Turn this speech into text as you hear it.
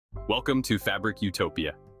Welcome to Fabric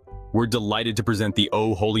Utopia. We're delighted to present the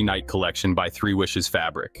Oh Holy Night collection by Three Wishes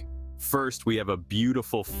Fabric. First, we have a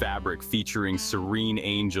beautiful fabric featuring serene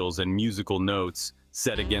angels and musical notes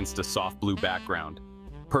set against a soft blue background,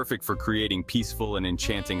 perfect for creating peaceful and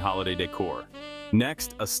enchanting holiday decor.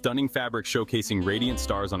 Next, a stunning fabric showcasing radiant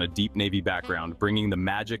stars on a deep navy background, bringing the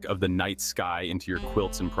magic of the night sky into your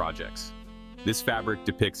quilts and projects. This fabric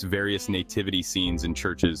depicts various nativity scenes in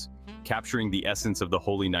churches, capturing the essence of the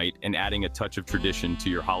Holy Night and adding a touch of tradition to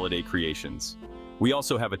your holiday creations. We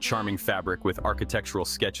also have a charming fabric with architectural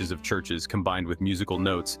sketches of churches combined with musical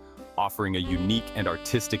notes, offering a unique and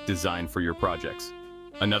artistic design for your projects.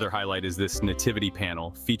 Another highlight is this nativity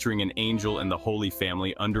panel, featuring an angel and the Holy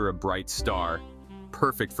Family under a bright star,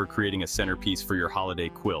 perfect for creating a centerpiece for your holiday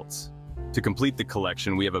quilts. To complete the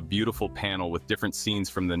collection, we have a beautiful panel with different scenes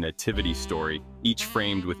from the nativity story, each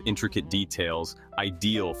framed with intricate details,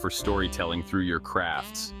 ideal for storytelling through your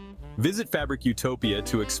crafts. Visit Fabric Utopia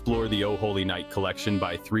to explore the Oh Holy Night collection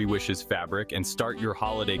by Three Wishes Fabric and start your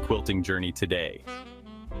holiday quilting journey today.